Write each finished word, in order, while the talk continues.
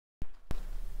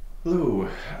Hello.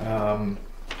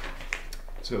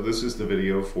 So this is the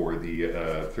video for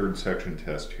the third section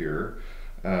test here.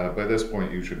 By this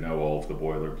point you should know all of the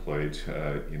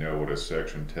boilerplate. You know what a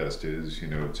section test is, you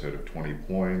know it's out of 20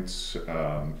 points,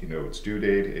 you know its due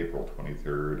date, April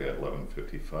 23rd at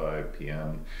 11:55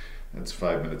 p.m. That's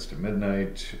 5 minutes to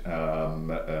midnight.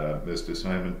 Missed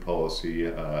assignment policy.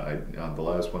 On the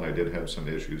last one I did have some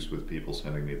issues with people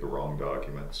sending me the wrong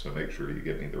documents, so make sure you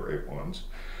get me the right ones.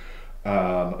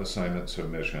 Assignment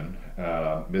submission.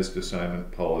 Missed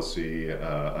assignment policy.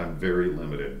 I'm very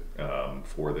limited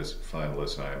for this final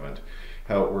assignment.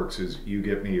 How it works is you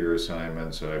get me your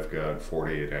assignments, I've got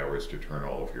 48 hours to turn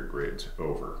all of your grades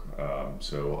over.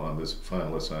 So on this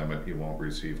final assignment you won't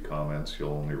receive comments,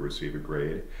 you'll only receive a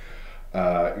grade.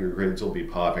 Your grades will be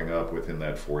popping up within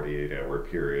that 48-hour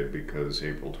period because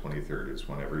April 23rd is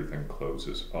when everything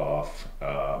closes off.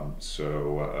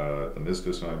 The missed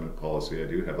assignment policy, I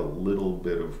do have a little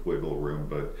bit of wiggle room,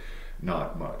 but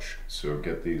not much. So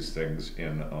get these things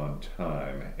in on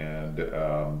time. And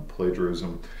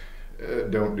plagiarism,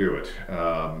 don't do it.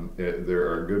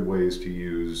 There are good ways to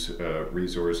use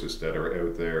resources that are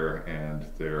out there, and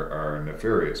there are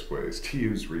nefarious ways to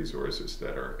use resources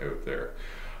that are out there.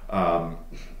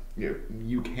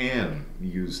 You can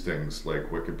use things like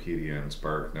Wikipedia and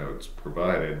SparkNotes,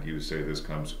 provided you say this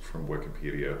comes from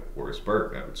Wikipedia or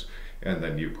SparkNotes, and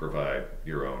then you provide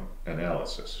your own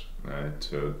analysis, right?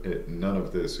 So none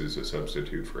of this is a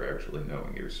substitute for actually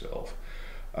knowing yourself.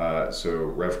 So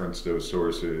reference those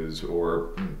sources,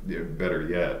 or better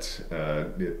yet,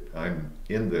 I'm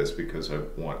in this because I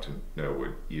want to know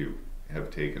what you have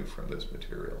taken from this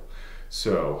material.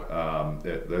 So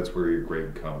that's where your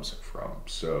grade comes from.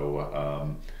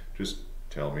 So just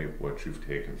tell me what you've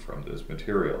taken from this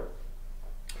material.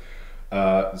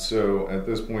 So at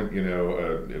this point, you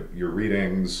know, your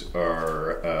readings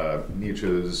are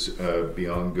Nietzsche's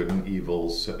Beyond Good and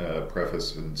Evil's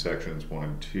preface in sections 1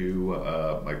 and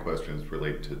 2. My questions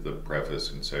relate to the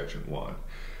preface in section 1.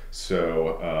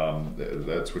 So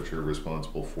that's what you're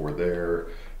responsible for there.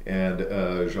 And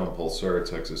Jean-Paul Sartre's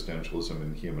Existentialism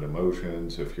and Human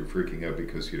Emotions. If you're freaking out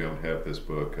because you don't have this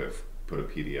book, I've put a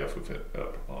PDF of it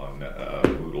up on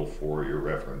Moodle for your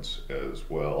reference as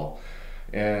well.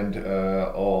 And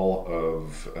all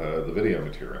of the video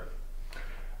material.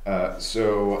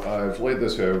 So I've laid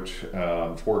this out,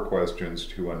 4 questions,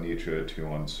 2 on Nietzsche, 2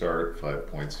 on Sartre, 5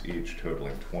 points each,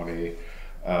 totaling 20.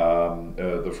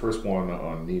 The first one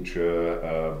on Nietzsche,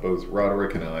 both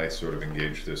Roderick and I sort of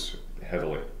engaged this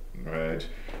heavily, right?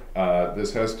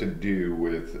 This has to do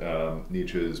with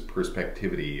Nietzsche's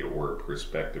perspectivity or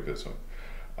perspectivism.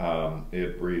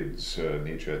 It reads,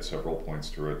 Nietzsche at several points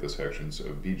throughout the sections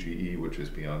of BGE, which is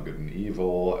Beyond Good and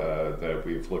Evil, that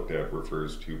we've looked at,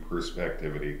 refers to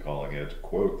perspectivity, calling it,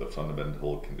 quote, the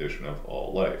fundamental condition of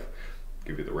all life. I'll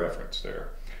give you the reference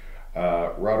there.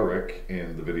 Roderick,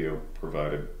 in the video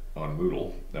provided on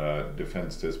Moodle,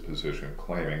 defends this position,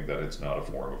 claiming that it's not a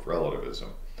form of relativism.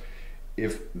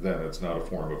 If then it's not a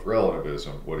form of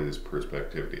relativism, what is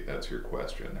perspectivity? That's your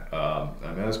question.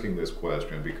 I'm asking this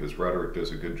question because Roderick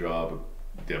does a good job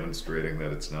of demonstrating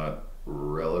that it's not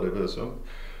relativism,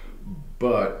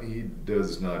 but he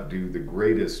does not do the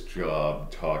greatest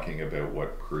job talking about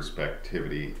what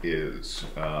perspectivity is.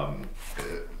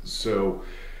 So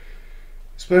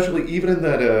especially even in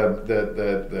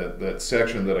that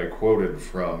section that I quoted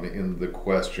from in the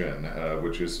question,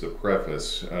 which is the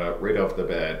preface, right off the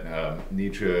bat,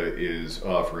 Nietzsche is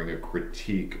offering a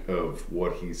critique of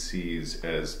what he sees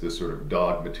as the sort of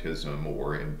dogmatism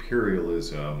or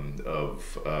imperialism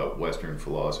of Western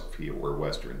philosophy or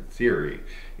Western theory,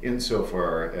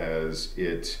 insofar as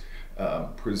it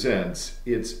presents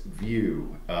its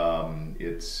view,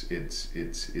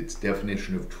 its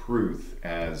definition of truth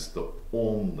as the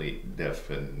only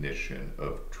definition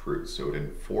of truth. So it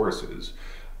enforces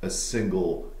a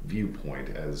single viewpoint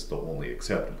as the only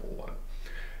acceptable one.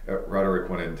 Roderick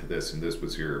went into this, and this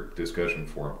was your discussion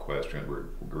forum question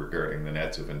regarding the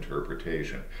nets of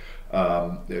interpretation.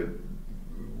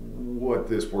 What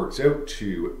this works out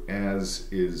to as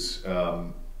is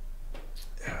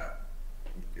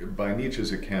by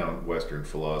Nietzsche's account, Western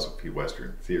philosophy,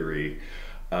 Western theory,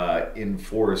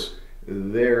 enforce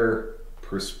their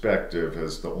perspective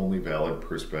as the only valid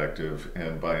perspective,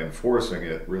 and by enforcing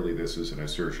it, really this is an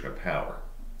assertion of power,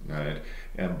 right?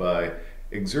 And by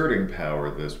exerting power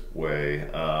this way,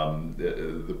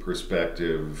 the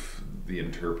perspective, the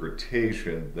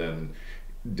interpretation, then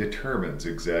determines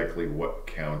exactly what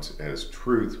counts as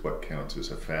truth, what counts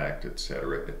as a fact,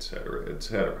 etc., etc.,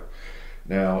 etc.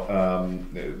 Now,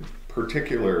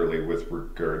 particularly with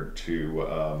regard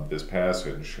to this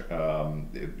passage,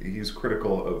 he's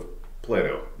critical of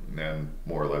Plato and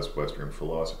more or less Western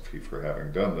philosophy for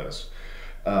having done this.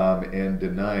 And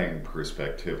denying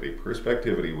perspectivity.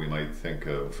 Perspectivity, we might think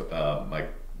of, my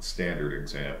standard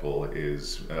example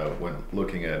is when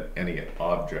looking at any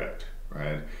object,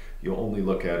 right? You only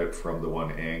look at it from the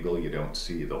one angle, you don't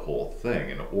see the whole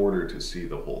thing. In order to see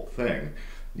the whole thing,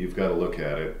 you've got to look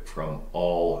at it from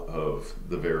all of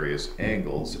the various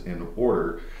angles in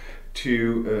order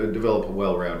to develop a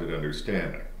well-rounded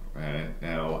understanding, right?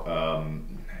 Now,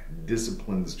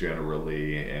 disciplines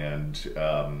generally and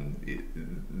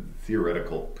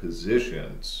theoretical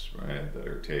positions, right, that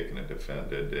are taken and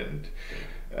defended and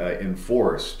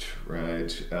enforced,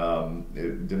 right,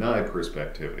 deny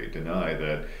perspectivity, deny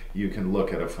that you can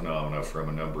look at a phenomena from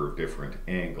a number of different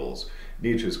angles.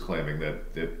 Nietzsche's claiming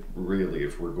that really,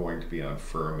 if we're going to be on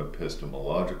firm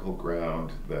epistemological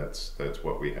ground, that's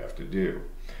what we have to do.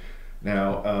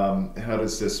 Now, how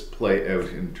does this play out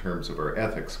in terms of our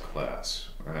ethics class,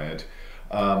 right?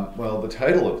 Well, the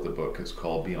title of the book is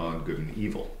called Beyond Good and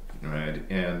Evil, right?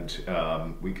 And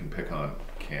we can pick on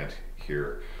Kant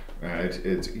here, right?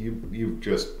 You've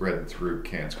just read through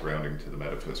Kant's grounding to the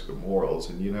metaphysic of morals,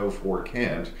 and you know, for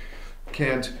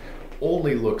Kant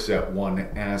only looks at one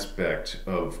aspect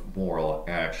of moral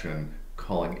action,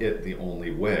 calling it the only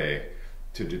way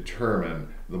to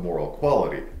determine the moral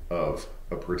quality of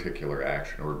a particular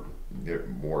action, or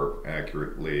more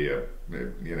accurately,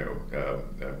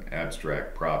 an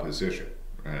abstract proposition,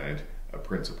 right? A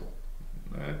principle.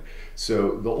 Right?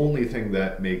 So the only thing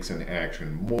that makes an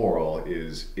action moral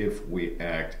is if we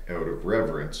act out of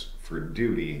reverence for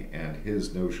duty, and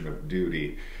his notion of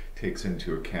duty takes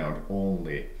into account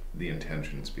only the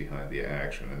intentions behind the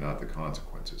action and not the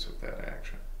consequences of that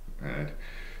action. Right?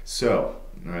 So,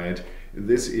 right,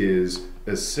 this is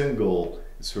a single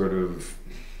sort of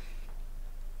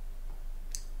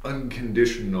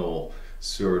unconditional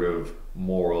sort of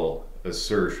moral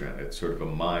assertion. It's sort of a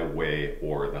my way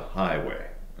or the highway,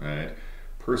 right?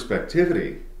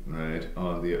 Perspectivity, right,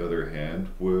 on the other hand,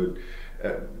 would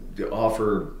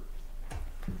offer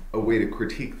a way to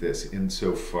critique this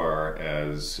insofar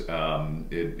as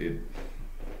it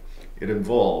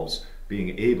involves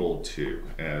being able to,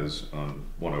 as on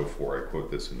 104, I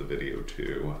quote this in the video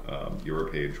too, your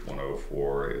page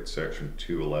 104, it's section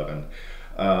 211,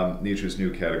 Nietzsche's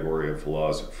new category of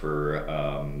philosopher.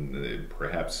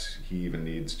 Perhaps he even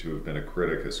needs to have been a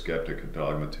critic, a skeptic, a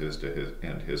dogmatist,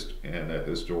 and a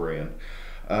historian.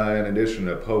 In addition,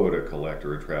 a poet, a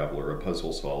collector, a traveler, a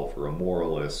puzzle solver, a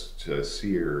moralist, a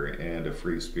seer, and a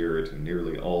free spirit in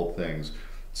nearly all things,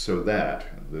 so that,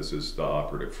 this is the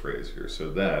operative phrase here,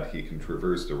 so that he can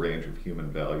traverse the range of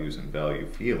human values and value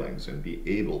feelings and be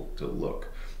able to look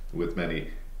with many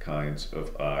kinds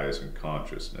of eyes and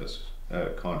consciences,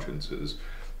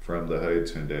 from the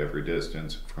heights into every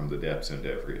distance, from the depths into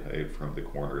every height, from the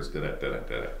corners,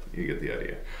 da-da-da-da-da. You get the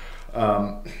idea.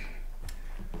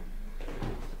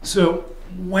 So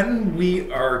when we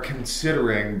are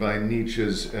considering, by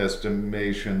Nietzsche's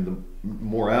estimation, the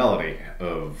morality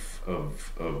of a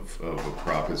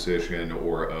proposition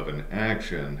or of an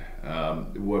action,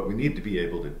 what we need to be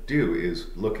able to do is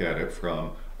look at it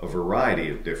from a variety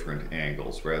of different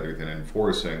angles rather than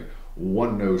enforcing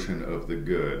one notion of the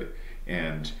good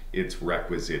and its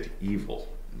requisite evil.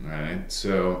 Right,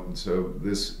 so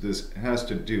this has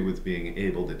to do with being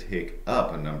able to take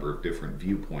up a number of different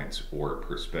viewpoints or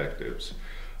perspectives.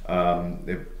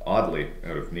 Oddly,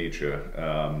 out of Nietzsche,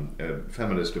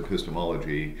 feminist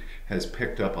epistemology has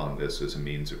picked up on this as a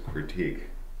means of critique,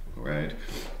 right?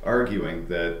 Arguing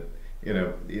that, you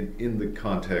know, in the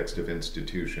context of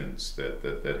institutions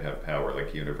that have power,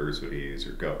 like universities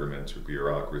or governments or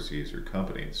bureaucracies or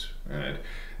companies, right,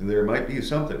 there might be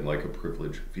something like a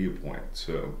privileged viewpoint.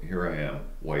 So here I am,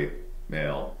 white,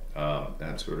 male,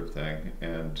 that sort of thing,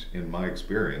 and in my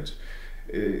experience,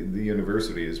 the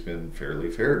university has been fairly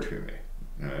fair to me,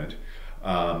 right?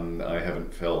 I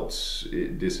haven't felt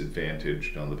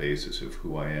disadvantaged on the basis of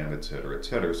who I am,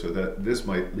 etc., so that this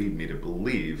might lead me to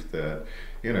believe that,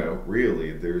 you know,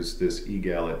 really there's this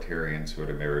egalitarian sort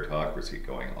of meritocracy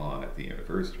going on at the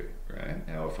university, right?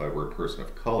 Now, if I were a person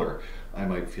of color, I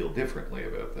might feel differently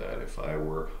about that. If I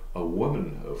were a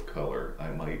woman of color, I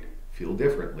might feel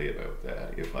differently about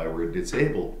that. If I were a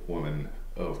disabled woman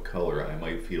of color, I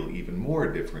might feel even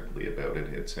more differently about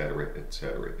it, etc.,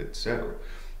 etc.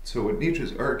 So what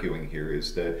Nietzsche's arguing here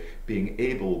is that being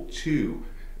able to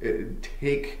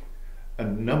take a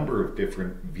number of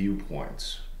different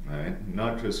viewpoints, right?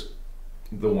 Not just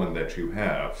the one that you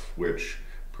have, which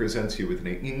presents you with an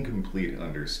incomplete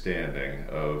understanding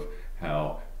of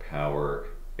how power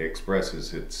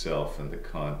expresses itself in the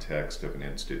context of an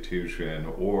institution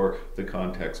or the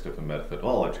context of a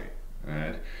methodology,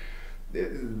 right?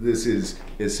 This is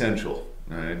essential,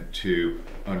 right, to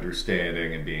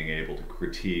understanding and being able to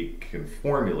critique and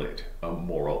formulate a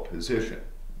moral position,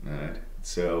 right?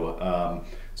 So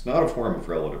it's not a form of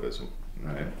relativism,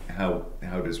 right? How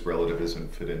does relativism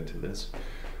fit into this?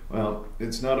 Well,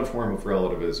 it's not a form of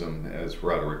relativism, as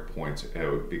Roderick points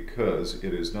out, because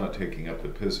it is not taking up the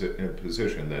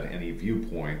position that any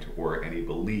viewpoint or any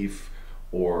belief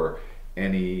or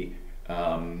any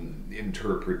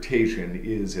interpretation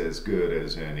is as good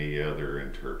as any other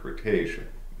interpretation.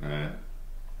 Right?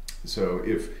 So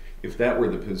if that were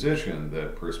the position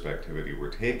that perspectivity were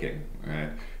taking,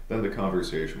 right, then the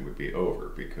conversation would be over,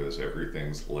 because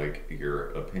everything's like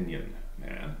your opinion,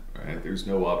 man. Right? There's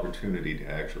no opportunity to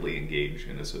actually engage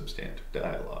in a substantive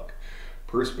dialogue.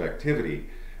 Perspectivity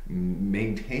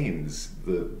maintains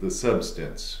the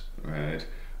substance, right,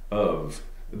 of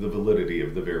the validity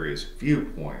of the various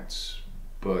viewpoints,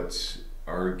 but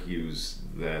argues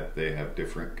that they have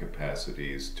different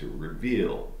capacities to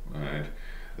reveal, right,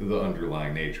 the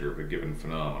underlying nature of a given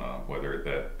phenomena, whether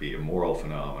that be a moral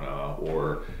phenomena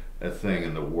or a thing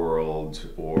in the world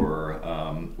or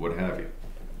what have you.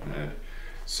 Right?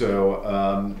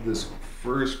 So this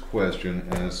first question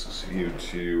asks you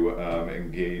to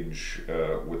engage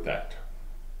with that.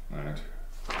 Right?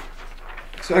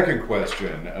 Second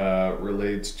question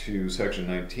relates to section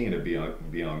 19 of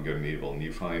Beyond Good and Evil, and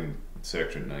you find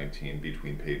section 19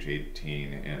 between page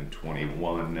 18 and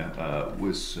 21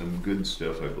 with some good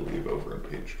stuff, I believe, over on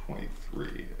page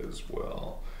 23 as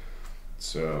well.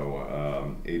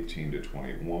 So 18 to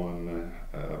 21,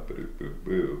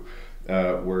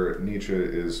 where Nietzsche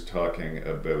is talking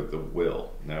about the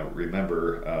will. Now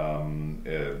remember,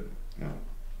 no,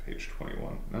 page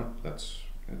 21, no, it's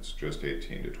just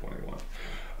 18 to 21.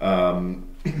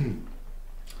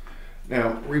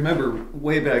 Now, remember,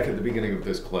 way back at the beginning of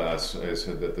this class, I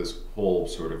said that this whole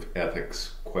sort of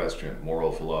ethics question,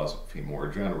 moral philosophy more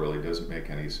generally, doesn't make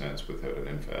any sense without an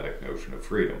emphatic notion of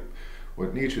freedom.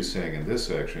 What Nietzsche is saying in this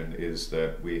section is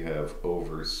that we have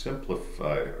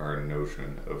oversimplified our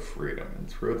notion of freedom. And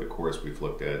throughout the course, we've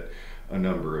looked at a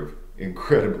number of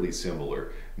incredibly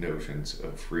similar notions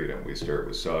of freedom. We start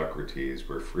with Socrates,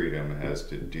 where freedom has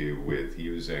to do with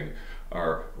using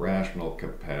our rational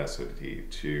capacity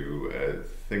to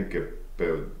think about,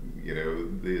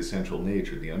 the essential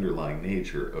nature, the underlying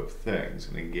nature of things,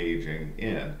 and engaging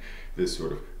in this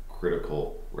sort of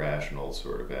critical, rational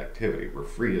sort of activity. We're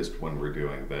freest when we're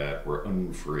doing that. We're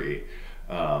unfree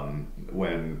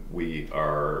when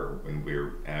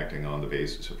we're acting on the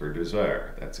basis of our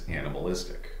desire. That's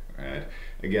animalistic, right?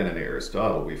 Again, in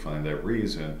Aristotle, we find that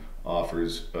reason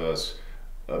offers us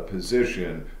a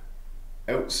position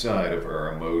outside of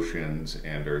our emotions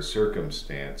and our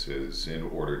circumstances in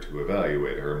order to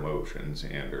evaluate our emotions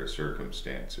and our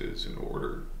circumstances in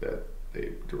order that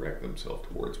they direct themselves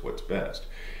towards what's best.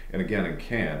 And again, in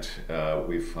Kant,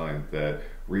 we find that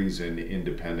reason,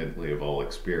 independently of all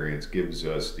experience, gives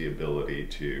us the ability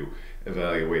to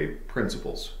evaluate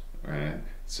principles, right?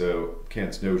 So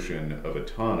Kant's notion of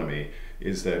autonomy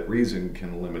is that reason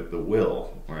can limit the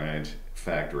will, right?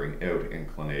 Factoring out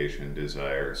inclination,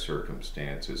 desire,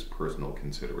 circumstances, personal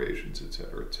considerations,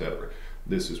 etc., etc.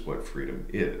 This is what freedom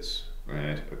is,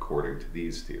 right? According to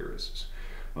these theorists.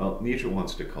 Well, Nietzsche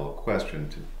wants to call a question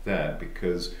to that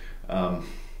because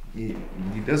he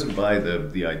doesn't buy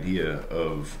the idea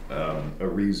of a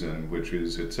reason which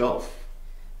is itself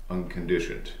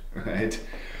unconditioned, right?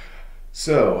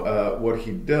 So what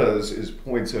he does is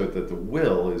points out that the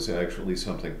will is actually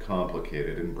something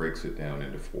complicated and breaks it down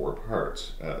into four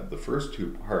parts. The first two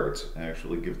parts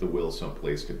actually give the will some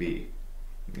place to be,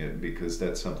 because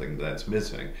that's something that's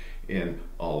missing in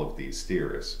all of these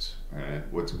theorists. Right?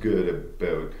 What's good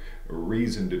about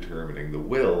reason determining the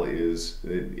will is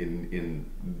in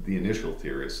the initial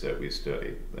theorists that we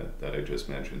study, that I just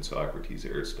mentioned, Socrates,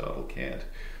 Aristotle, Kant,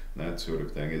 that sort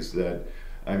of thing, is that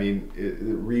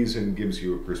reason gives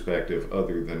you a perspective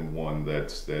other than one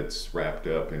that's wrapped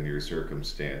up in your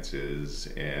circumstances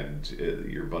and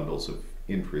your bundles of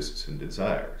interests and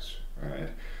desires, right?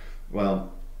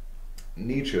 Well,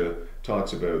 Nietzsche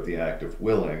talks about the act of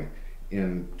willing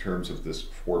in terms of this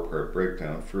four-part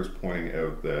breakdown, first pointing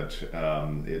out that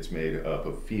it's made up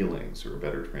of feelings, or a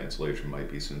better translation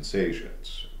might be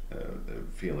sensations. The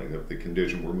feeling of the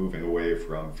condition we're moving away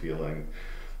from, feeling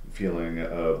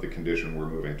of the condition we're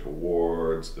moving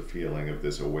towards, the feeling of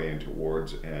this away and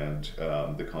towards, and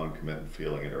the concomitant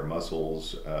feeling in our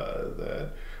muscles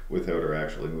that without our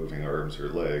actually moving arms or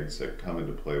legs that come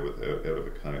into play out of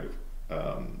a kind of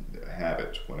have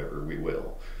it whenever we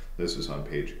will. This is on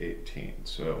page 18.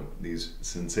 So these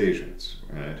sensations,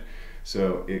 right?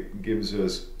 So it gives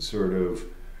us sort of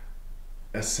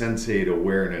a sensate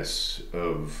awareness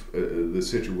of the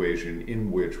situation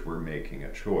in which we're making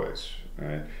a choice,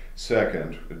 right?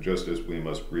 Second, just as we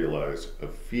must realize a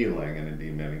feeling, and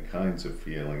indeed many kinds of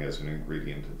feeling, as an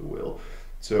ingredient of the will,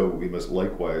 so we must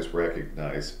likewise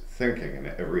recognize thinking. In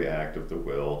every act of the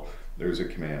will, there's a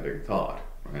commanding thought,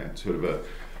 right? Sort of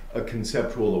a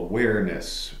conceptual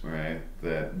awareness, right,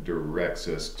 that directs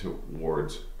us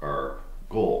towards our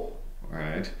goal,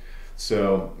 right?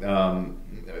 So,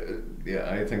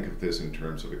 yeah, I think of this in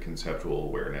terms of a conceptual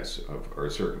awareness of our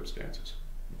circumstances,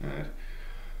 right?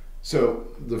 So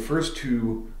the first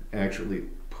two actually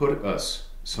put us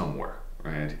somewhere,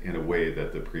 right, in a way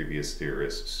that the previous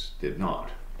theorists did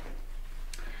not.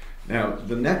 Now,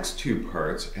 the next two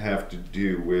parts have to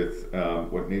do with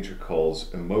what Nietzsche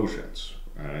calls emotions,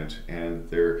 right? And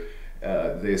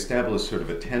they establish sort of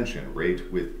a tension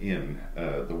right within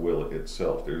the will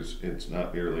itself. It's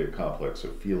not merely a complex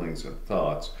of feelings and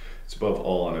thoughts. It's above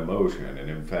all an emotion, and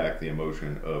in fact the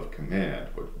emotion of command.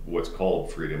 What's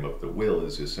called freedom of the will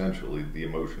is essentially the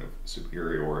emotion of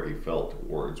superiority felt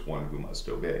towards one who must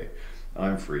obey.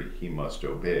 I'm free, he must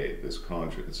obey. This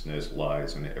consciousness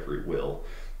lies in every will,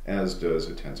 as does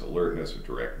a tense alertness, a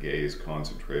direct gaze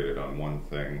concentrated on one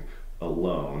thing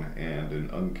alone, and an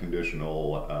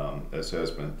unconditional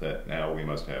assessment that now we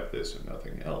must have this and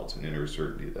nothing else, an inner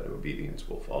certainty that obedience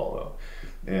will follow,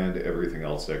 and everything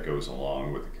else that goes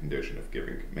along with the condition of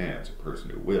giving commands. A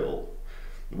person who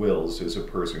wills is a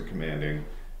person commanding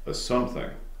a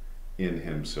something in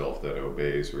himself that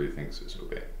obeys or he thinks is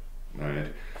obeying,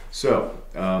 right? So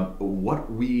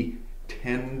what we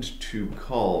tend to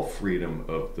call freedom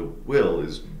of the will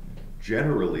is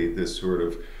generally this sort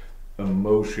of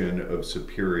emotion of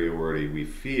superiority we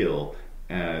feel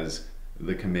as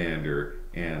the commander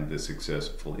and the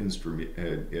successful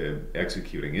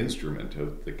executing instrument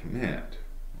of the command.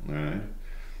 Right?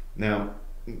 Now,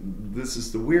 this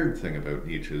is the weird thing about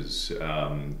Nietzsche's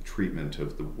treatment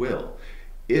of the will.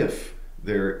 If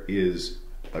there is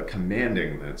a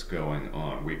commanding that's going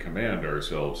on, we command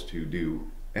ourselves to do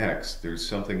X, there's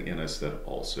something in us that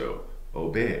also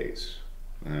obeys.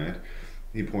 Right?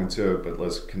 He points out, but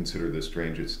let's consider the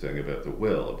strangest thing about the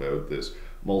will, about this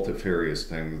multifarious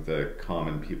thing that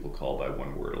common people call by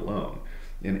one word alone.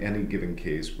 In any given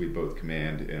case, we both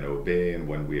command and obey, and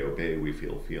when we obey, we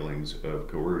feel feelings of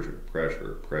coercion,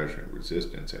 pressure, oppression,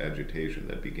 resistance, agitation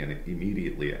that begin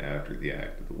immediately after the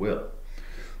act of the will.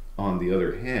 On the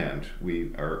other hand,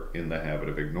 we are in the habit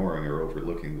of ignoring or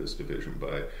overlooking this division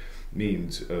by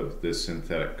means of this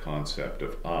synthetic concept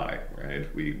of I,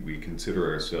 right? We consider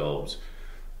ourselves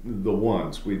the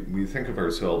ones. We think of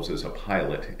ourselves as a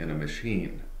pilot in a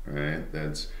machine, right,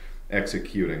 that's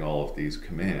executing all of these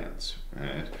commands,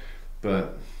 right?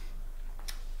 But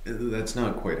that's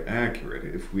not quite accurate.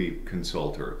 If we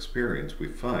consult our experience, we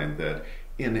find that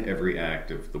in every act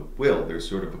of the will, there's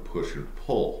sort of a push and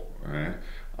pull, right?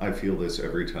 I feel this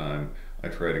every time I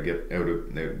try to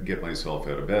get myself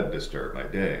out of bed to start my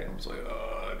day. I was like,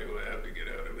 oh, do I have to get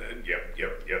out of bed?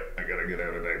 Yep, I gotta get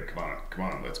out of bed. Come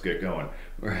on, let's get going,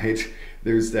 right?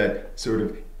 There's that sort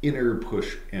of inner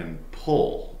push and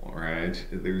pull, right?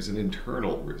 There's an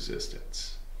internal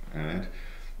resistance, right?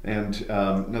 And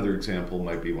another example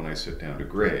might be when I sit down to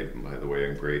grade. And by the way,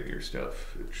 I'm grading your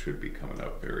stuff. It should be coming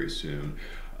up very soon.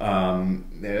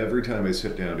 Every time I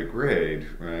sit down to grade,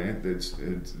 right, there's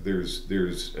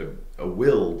a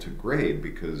will to grade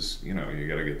because, you know, you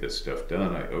got to get this stuff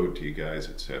done. I owe it to you guys,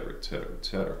 etc., etc.,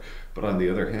 etc. But on the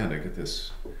other hand, I get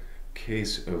this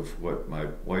case of what my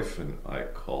wife and I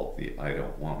call the I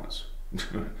don't wannas,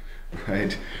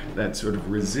 right? That sort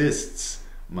of resists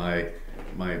my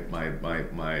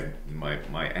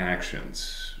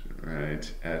actions,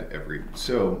 right, at every.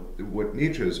 So what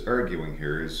Nietzsche is arguing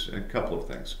here is a couple of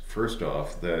things. First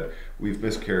off, that we've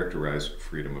mischaracterized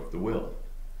freedom of the will,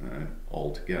 right,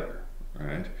 altogether,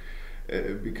 right,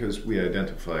 because we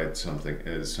identified something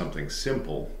as something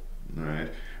simple, right,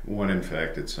 when in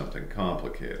fact it's something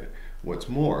complicated. What's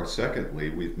more, secondly,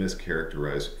 we've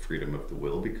mischaracterized freedom of the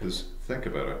will because, think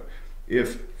about it,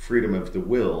 if freedom of the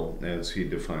will, as he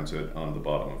defines it on the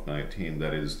bottom of 19,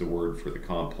 that is the word for the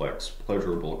complex,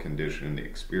 pleasurable condition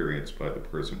experienced by the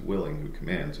person willing who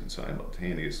commands and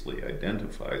simultaneously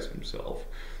identifies himself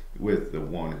with the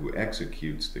one who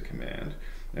executes the command,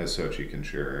 as such he can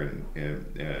share in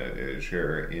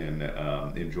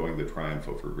enjoying the triumph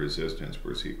over resistance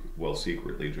while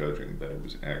secretly judging that it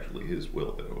was actually his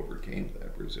will that overcame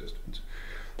that resistance.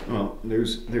 Well,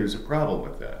 there's a problem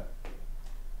with that.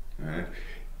 right?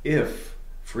 If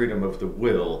freedom of the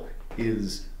will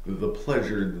is the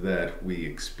pleasure that we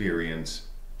experience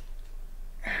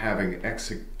having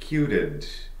executed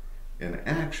an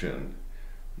action,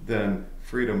 then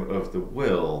freedom of the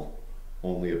will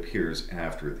only appears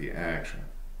after the action,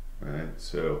 right?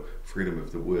 So freedom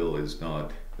of the will is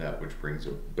not that which brings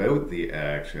about the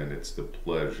action, it's the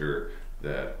pleasure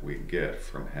that we get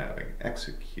from having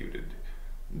executed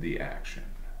the action,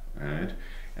 right?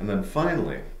 And then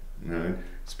finally, right,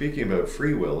 speaking about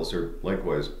free wills, or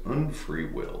likewise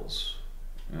unfree wills,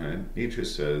 right, Nietzsche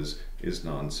says is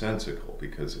nonsensical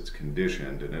because it's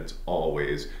conditioned and it's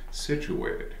always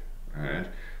situated, right?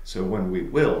 So when we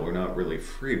will, we're not really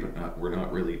free, but we're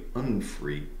not really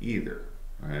unfree either,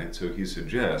 right? So he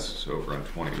suggests over on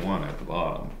 21 at the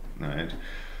bottom, right?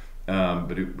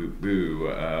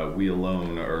 We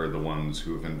alone are the ones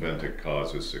who have invented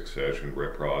causes, succession,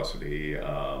 reciprocity,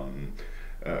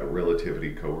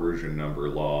 relativity, coercion, number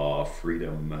law,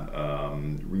 freedom,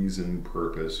 reason,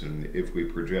 purpose, and if we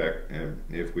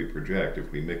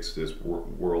mix this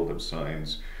world of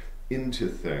signs into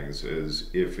things as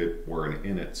if it were an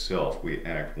in itself, we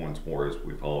act once more as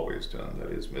we've always done,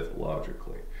 that is,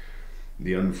 mythologically.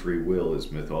 The unfree will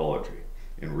is mythology.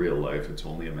 In real life, it's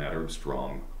only a matter of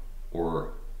strong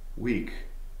or weak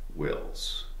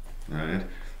wills, right?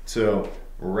 So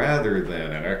rather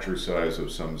than an exercise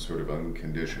of some sort of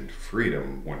unconditioned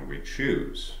freedom when we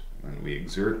choose, when we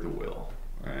exert the will,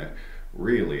 right,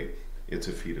 really it's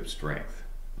a feat of strength,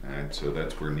 right? So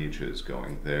that's where Nietzsche is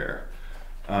going there.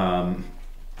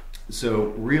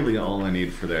 So really all I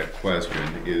need for that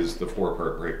question is the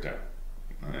four-part breakdown,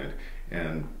 right,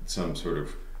 and some sort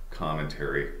of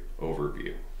commentary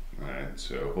overview. Right,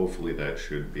 so hopefully that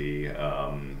should be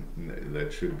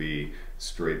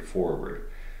straightforward.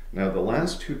 Now the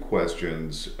last two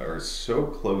questions are so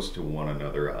close to one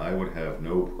another, I would have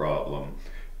no problem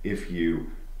if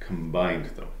you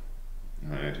combined them,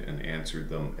 right, and answered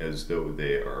them as though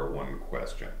they are one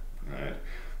question. Right.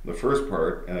 The first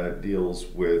part deals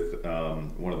with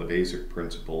one of the basic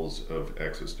principles of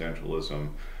existentialism,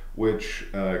 which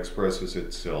expresses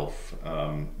itself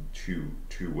two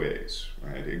ways,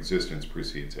 right? Existence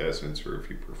precedes essence, or if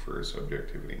you prefer,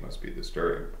 subjectivity must be the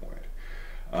starting point.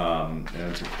 And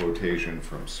it's a quotation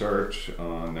from Sartre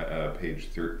on page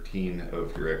 13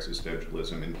 of your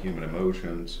Existentialism and Human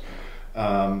Emotions.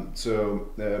 I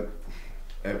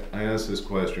ask this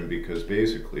question because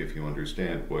basically if you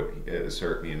understand what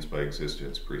Sartre means by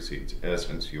existence precedes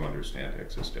essence, you understand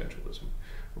existentialism,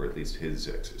 or at least his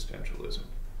existentialism.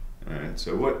 All right,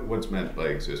 so what's meant by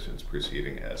existence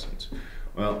preceding essence?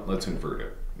 Well, let's invert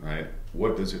it, right?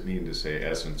 What does it mean to say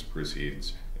essence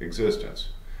precedes existence?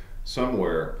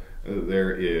 Somewhere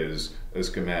there is a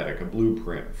schematic, a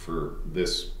blueprint for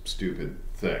this stupid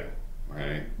thing,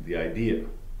 right? The idea,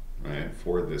 right,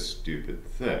 for this stupid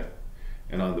thing.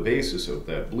 And on the basis of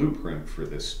that blueprint for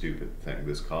this stupid thing,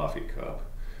 this coffee cup,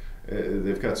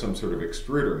 they've got some sort of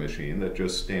extruder machine that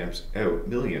just stamps out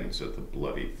millions of the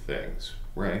bloody things,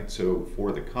 right? So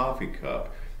for the coffee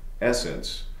cup,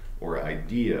 essence or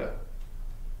idea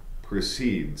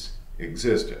precedes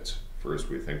existence. First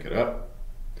we think it up,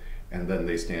 and then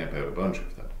they stamp out a bunch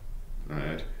of them,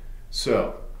 right?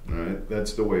 So, right,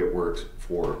 that's the way it works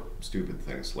for stupid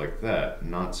things like that.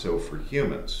 Not so for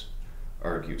humans,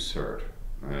 argues Sartre,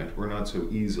 right? We're not so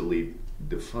easily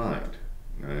defined,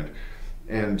 right?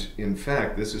 And in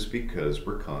fact, this is because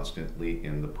we're constantly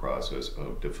in the process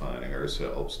of defining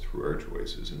ourselves through our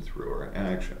choices and through our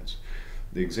actions.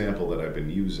 The example that I've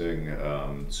been using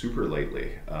super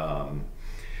lately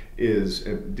is,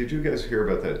 did you guys hear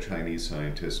about that Chinese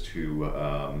scientist who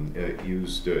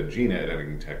used gene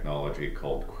editing technology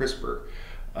called CRISPR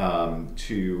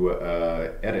to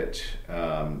edit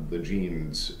the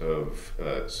genes of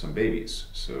some babies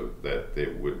so that they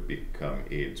would become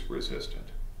AIDS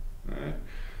resistant? Right?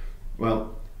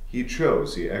 Well, he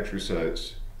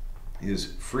exercised his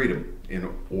freedom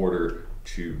in order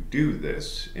to do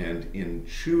this, and in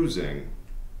choosing,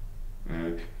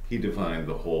 he defined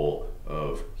the whole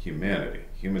of humanity.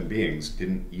 Human beings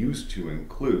didn't used to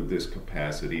include this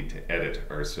capacity to edit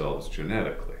ourselves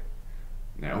genetically.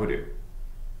 Now we do.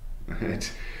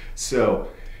 Right? So,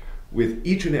 with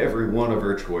each and every one of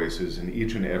our choices and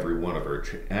each and every one of our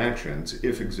actions,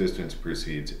 if existence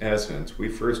precedes essence, we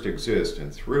first exist,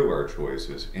 and through our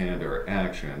choices and our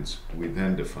actions, we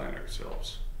then define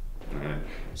ourselves. Right?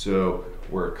 So,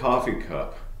 where a coffee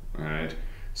cup, right,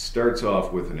 starts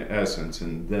off with an essence,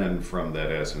 and then from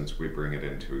that essence we bring it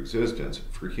into existence.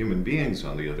 For human beings,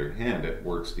 on the other hand, it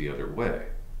works the other way,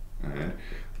 right?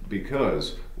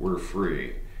 Because we're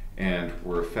free, and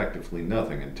we're effectively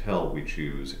nothing until we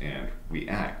choose and we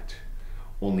act.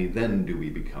 Only then do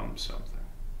we become something.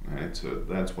 Right? So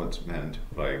that's what's meant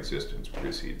by existence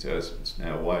precedes essence.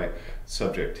 Now, why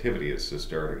subjectivity is the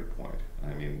starting point?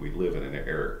 I mean, we live in an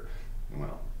era,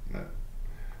 well,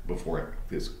 before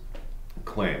this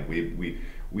claim,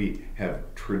 we have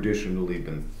traditionally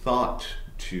been thought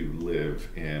to live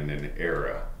in an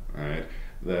era, right,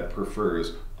 that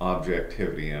prefers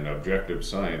objectivity and objective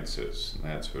sciences, and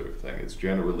that sort of thing. It's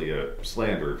generally a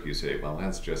slander if you say, well,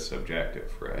 that's just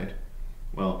subjective, right?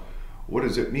 Well, what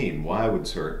does it mean? Well, I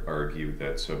would argue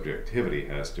that subjectivity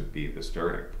has to be the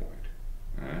starting point.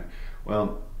 Right?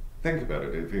 Well, think about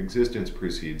it. If existence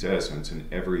precedes essence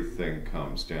and everything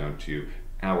comes down to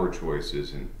our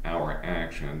choices and our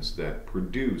actions that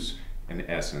produce an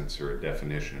essence or a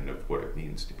definition of what it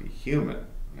means to be human,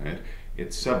 right?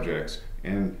 It's subjects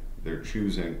and they're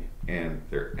choosing and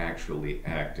they're actually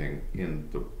acting in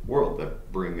the world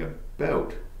that bring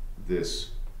about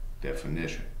this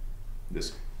definition,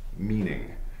 this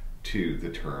meaning to the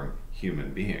term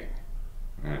human being,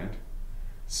 right?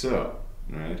 So,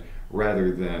 right,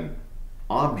 rather than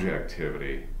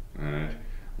objectivity, right,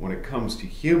 when it comes to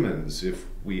humans, if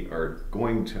we are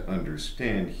going to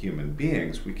understand human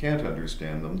beings, we can't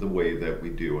understand them the way that we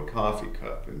do a coffee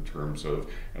cup in terms of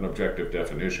an objective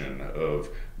definition of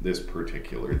this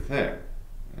particular thing,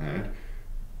 right?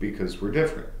 Because we're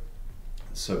different.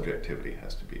 Subjectivity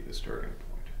has to be the starting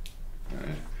point,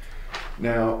 right?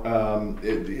 Now,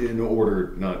 in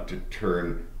order not to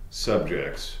turn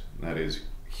subjects, that is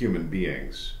human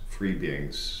beings, free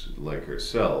beings like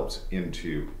ourselves,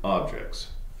 into objects,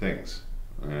 things,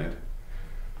 right?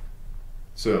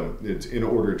 So it's in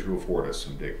order to afford us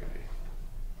some dignity,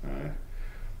 right?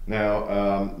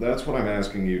 Now, that's what I'm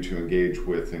asking you to engage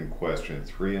with in question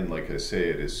 3, and like I say,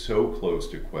 it is so close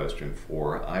to question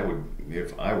 4, I would,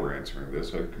 if I were answering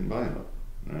this, I'd combine them,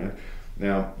 right?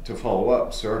 Now, to follow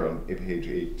up, start on page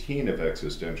 18 of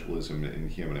Existentialism in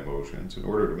Human Emotions. In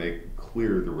order to make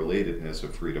clear the relatedness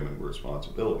of freedom and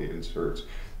responsibility, it inserts,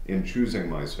 in choosing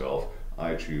myself,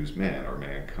 I choose man or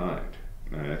mankind.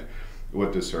 Right?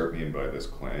 What does Sartre mean by this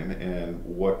claim, and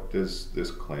what does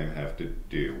this claim have to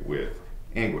do with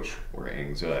anguish or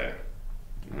anxiety?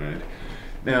 Right?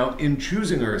 Now, in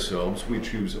choosing ourselves, we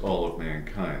choose all of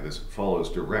mankind. This follows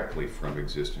directly from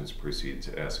existence precedes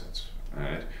essence.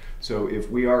 Right? So if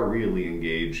we are really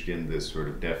engaged in this sort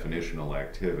of definitional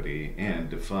activity and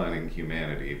defining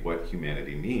humanity, what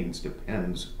humanity means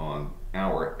depends on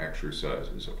our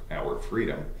exercises of our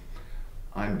freedom.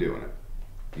 I'm doing it.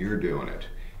 You're doing it.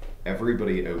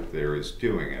 Everybody out there is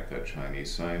doing it. That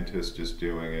Chinese scientist is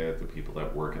doing it. The people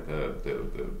that work at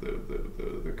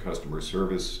the customer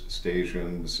service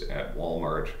stations at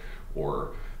Walmart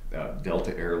or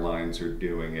Delta Airlines are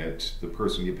doing it. The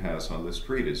person you pass on the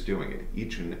street is doing it.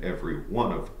 Each and every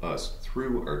one of us,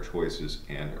 through our choices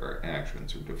and our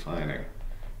actions, are defining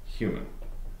human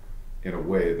in a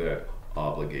way that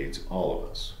obligates all of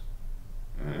us.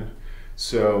 Right?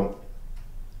 So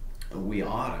we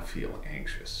ought to feel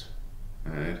anxious,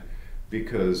 right?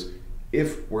 Because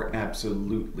if we're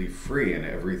absolutely free and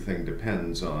everything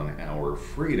depends on our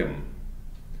freedom,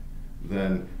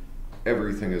 then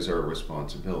everything is our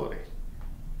responsibility.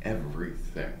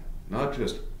 Everything. Not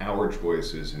just our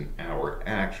choices and our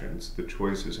actions. The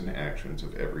choices and actions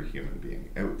of every human being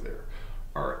out there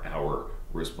are our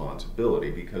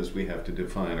responsibility because we have to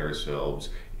define ourselves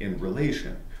in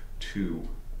relation to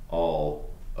all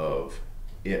of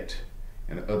it.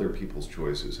 And other people's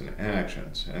choices and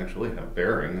actions actually have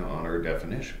bearing on our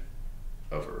definition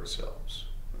of ourselves.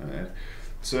 Right?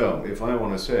 So if I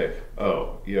want to say,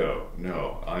 oh,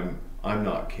 no, I'm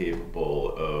not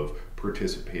capable of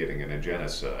participating in a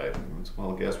genocide.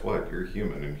 Well, guess what? You're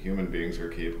human, and human beings are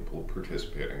capable of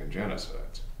participating in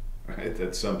genocides. Right?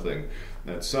 That's something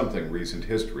recent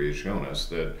history has shown us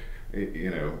that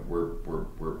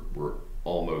we're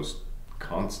almost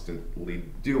constantly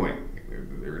doing.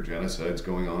 There are genocides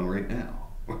going on right now.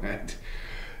 Right?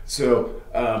 So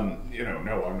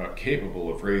no, I'm not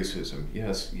capable of racism.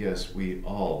 Yes, we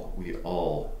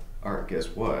all are.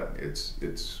 Guess what?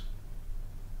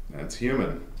 That's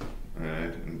human,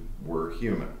 right? And we're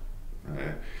human,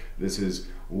 right? This is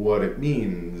what it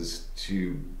means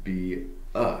to be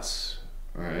us,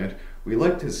 right? We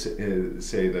like to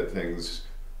say that things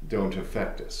don't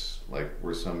affect us, like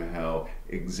we're somehow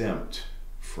exempt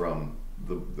from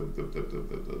the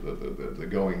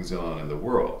goings-on in the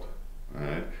world,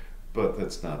 right? But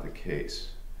that's not the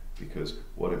case, because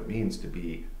what it means to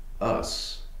be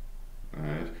us,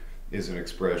 right, is an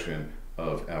expression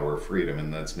of our freedom,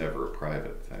 and that's never a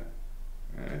private thing,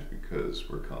 right? Because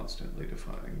we're constantly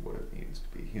defining what it means to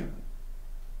be human.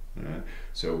 Right?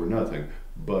 So we're nothing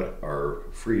but our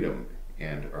freedom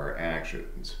and our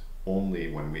actions.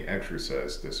 Only when we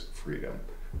exercise this freedom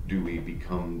do we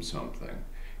become something.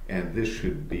 And this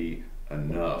should be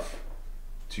enough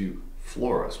to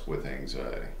floor us with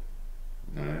anxiety.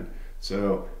 Right?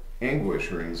 So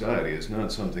anguish or anxiety is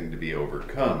not something to be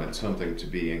overcome, it's something to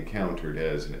be encountered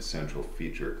as an essential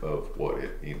feature of what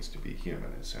it means to be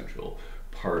human, essential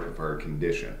part of our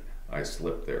condition. I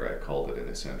slipped there, I called it an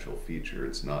essential feature.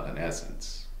 It's not an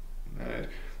essence. Right?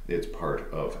 It's part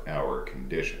of our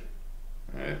condition.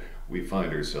 Right? We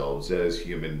find ourselves as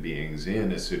human beings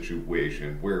in a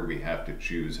situation where we have to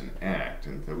choose and act,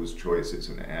 and those choices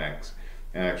and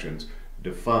actions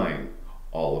define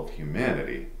all of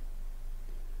humanity.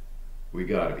 We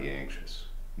gotta be anxious.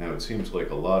 Now it seems like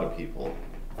a lot of people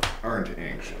aren't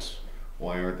anxious.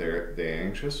 Why aren't they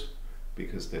anxious?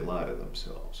 Because they lie to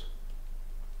themselves.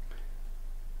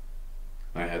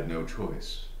 I had no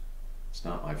choice. It's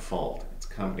not my fault. It's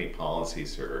company policy,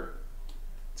 sir.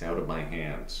 It's out of my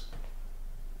hands.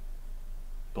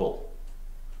 Bull.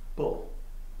 Bull.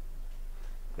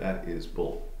 That is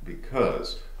bull.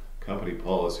 Because company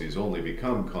policies only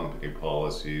become company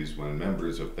policies when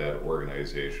members of that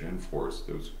organization enforce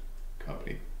those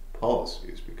company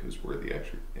policies, because we're the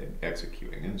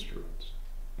executing instruments.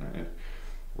 Right?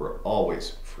 We're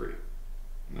always free.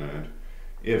 Right?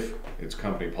 If it's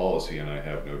company policy and I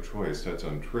have no choice, that's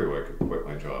untrue. I could quit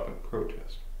my job and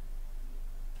protest.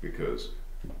 Because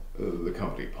the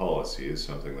company policy is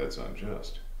something that's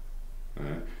unjust.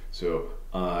 Right? So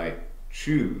I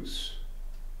choose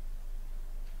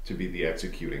to be the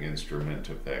executing instrument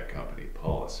of that company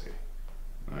policy.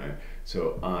 Right?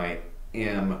 So I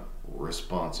am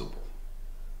responsible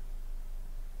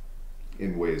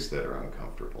in ways that are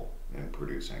uncomfortable and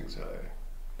produce anxiety.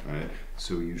 Right?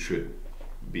 So you should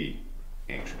be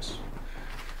anxious.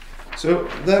 So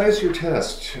that is your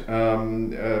test.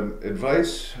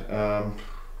 Advice,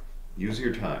 use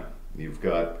your time. You've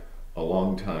got a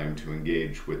long time to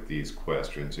engage with these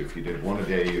questions. If you did one a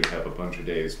day, you'd have a bunch of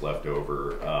days left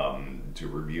over to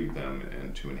review them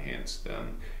and to enhance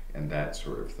them and that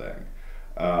sort of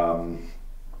thing.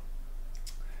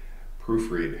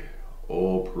 Proofread.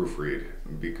 Oh, proofread,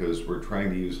 because we're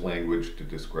trying to use language to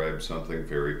describe something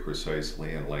very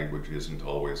precisely, and language isn't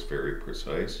always very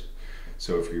precise.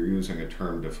 So if you're using a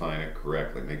term, define it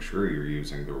correctly. Make sure you're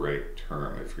using the right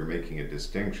term. If you're making a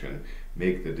distinction,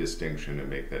 make the distinction and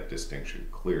make that distinction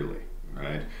clearly,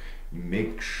 right?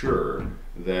 Make sure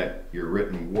that your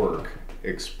written work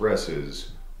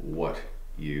expresses what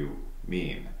you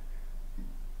mean.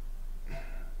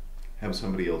 Have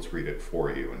somebody else read it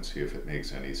for you and see if it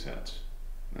makes any sense.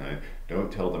 Right?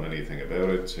 Don't tell them anything about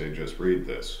it, say just read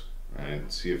this.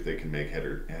 Right? See if they can make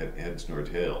heads nor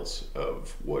tails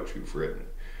of what you've written.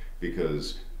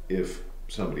 Because if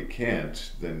somebody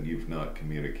can't, then you've not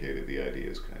communicated the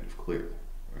ideas kind of clearly.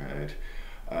 Right?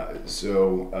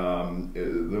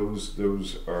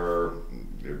 Those are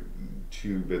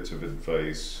two bits of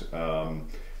advice.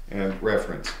 And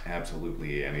reference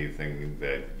absolutely anything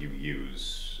that you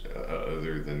use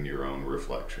other than your own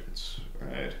reflections,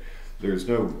 right? There's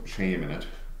no shame in it,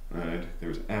 right?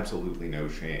 There's absolutely no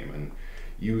shame in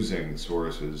using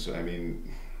sources. I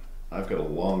mean, I've got a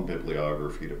long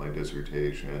bibliography to my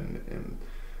dissertation and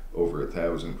over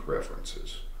 1,000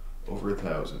 references, over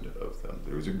 1,000 of them.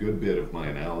 There's a good bit of my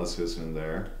analysis in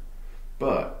there,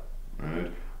 but,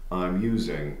 right, I'm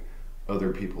using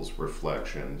other people's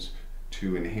reflections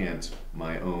to enhance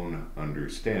my own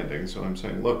understanding. So I'm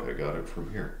saying, look, I got it from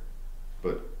here,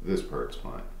 but this part's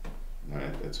fine,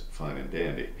 right? It's fine and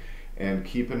dandy. And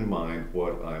keep in mind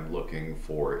what I'm looking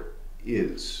for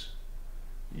is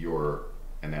your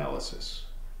analysis,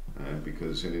 right?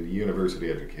 Because in a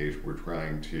university education, we're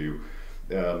trying to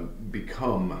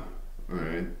become,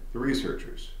 right, the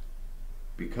researchers,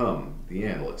 become the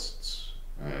analysts,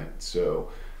 right?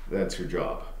 So that's your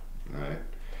job, right?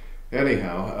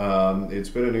 Anyhow, it's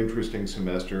been an interesting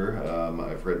semester.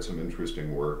 I've read some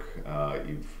interesting work.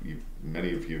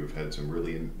 Many of you have had some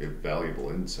really valuable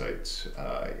insights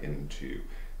into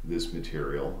this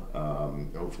material.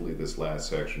 Hopefully this last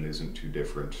section isn't too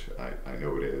different. I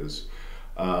know it is.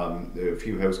 A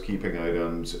few housekeeping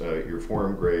items. Your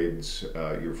form grades,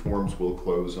 your forms will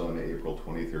close on April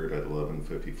 23rd at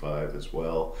 11:55 as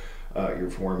well. Your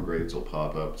form grades will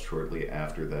pop up shortly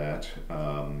after that.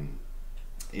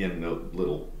 In the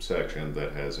little section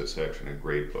that has a section in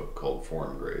Gradebook called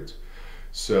Form Grades.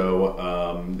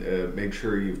 So make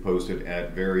sure you've posted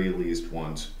at very least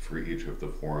once for each of the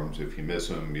forums. If you miss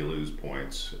them, you lose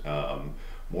points.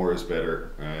 More is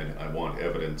better, right? I want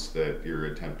evidence that you're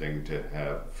attempting to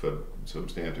have a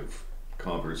substantive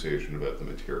conversation about the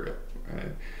material,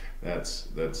 right? That's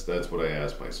what I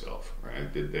ask myself,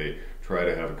 right? Did they try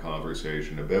to have a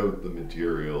conversation about the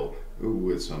material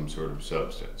with some sort of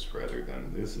substance rather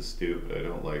than this is stupid, I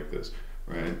don't like this,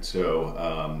 right?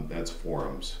 So that's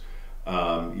forums.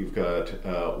 You've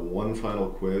got one final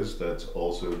quiz that's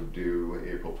also due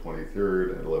April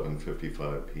 23rd at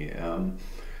 11:55 p.m.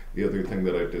 The other thing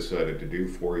that I've decided to do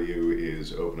for you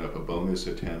is open up a bonus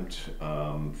attempt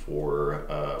for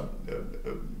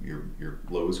your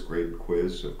lowest grade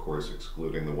quiz, of course,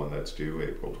 excluding the one that's due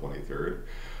April 23rd.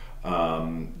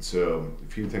 So a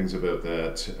few things about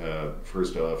that.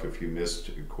 First off, if you missed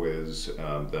a quiz,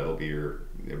 that'll be your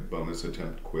bonus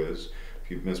attempt quiz. If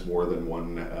you've missed more than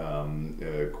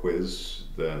one quiz,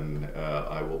 then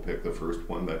I will pick the first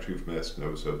one that you've missed,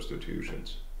 no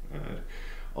substitutions.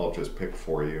 I'll just pick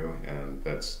for you, and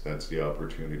that's the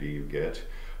opportunity you get.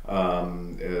 I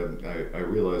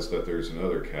realize that there's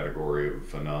another category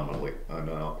of anomaly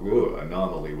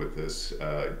with this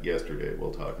yesterday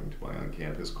while talking to my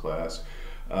on-campus class.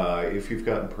 If you've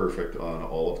gotten perfect on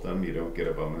all of them, you don't get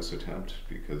a bonus attempt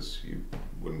because you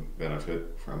wouldn't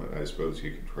benefit from it. I suppose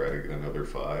you could try to get another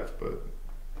 5, but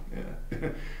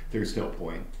yeah, there's no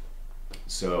point.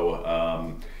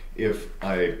 So if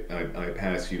I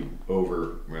pass you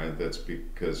over, right, that's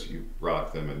because you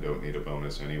rock them and don't need a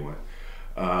bonus anyway.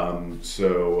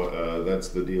 So that's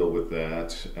the deal with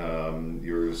that.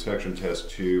 Your section test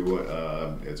 2,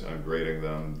 I'm grading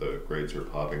them. The grades are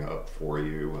popping up for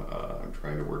you. I'm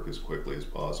trying to work as quickly as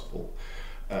possible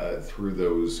through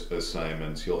those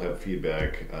assignments. You'll have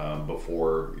feedback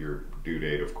before your due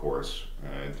date, of course,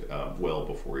 right? Well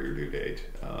before your due date.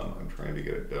 I'm trying to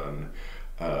get it done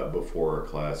before our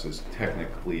classes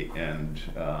technically end.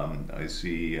 I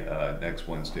see next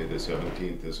Wednesday the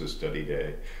 17th is a study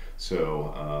day,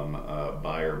 so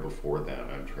by or before then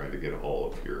I'm trying to get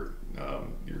all of your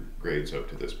grades up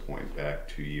to this point back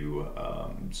to you,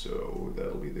 so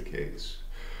that'll be the case.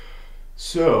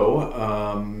 So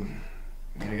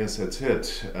I guess that's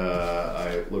it.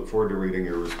 I look forward to reading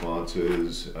your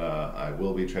responses. I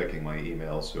will be checking my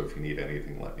email, so if you need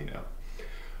anything, let me know.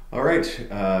 All right,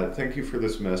 thank you for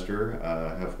this semester.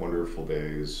 Have wonderful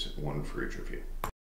days, one for each of you.